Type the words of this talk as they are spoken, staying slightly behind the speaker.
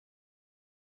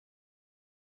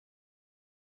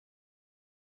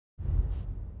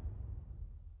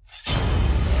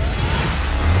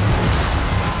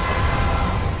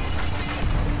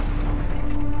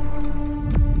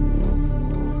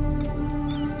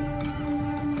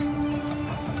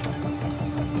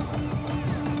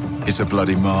It's a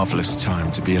bloody marvelous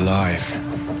time to be alive.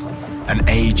 An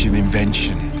age of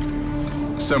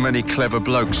invention. So many clever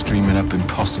blokes dreaming up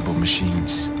impossible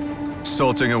machines,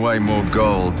 sorting away more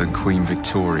gold than Queen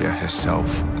Victoria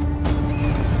herself.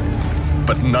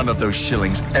 But none of those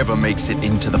shillings ever makes it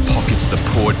into the pockets of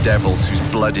the poor devils whose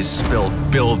blood is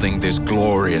spilled building this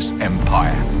glorious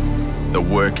empire. The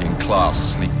working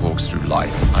class sleepwalks through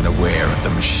life unaware of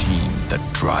the machine that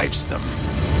drives them.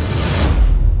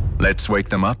 Let's wake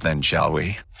them up then, shall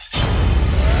we?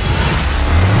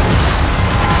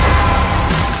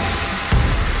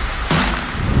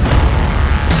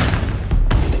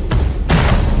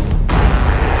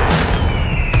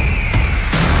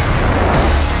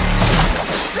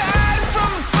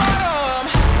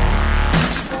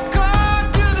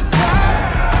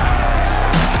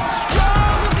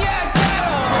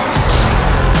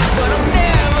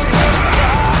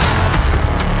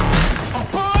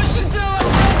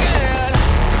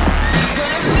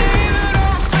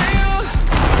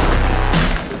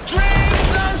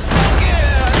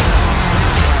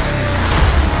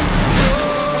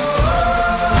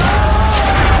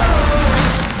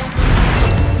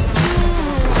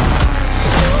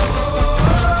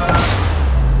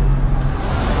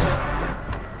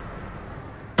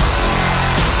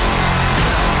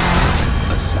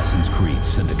 Creed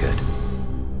Syndicate.